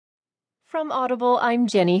From Audible, I'm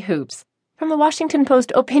Jenny Hoops. From the Washington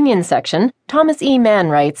Post opinion section, Thomas E. Mann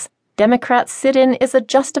writes, Democrats' sit-in is a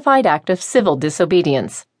justified act of civil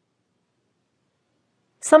disobedience.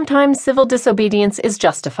 Sometimes civil disobedience is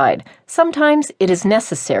justified. Sometimes it is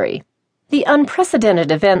necessary. The unprecedented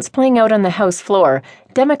events playing out on the House floor,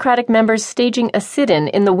 Democratic members staging a sit-in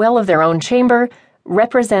in the well of their own chamber,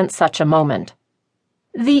 represent such a moment.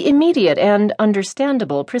 The immediate and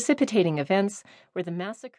understandable precipitating events were the massacre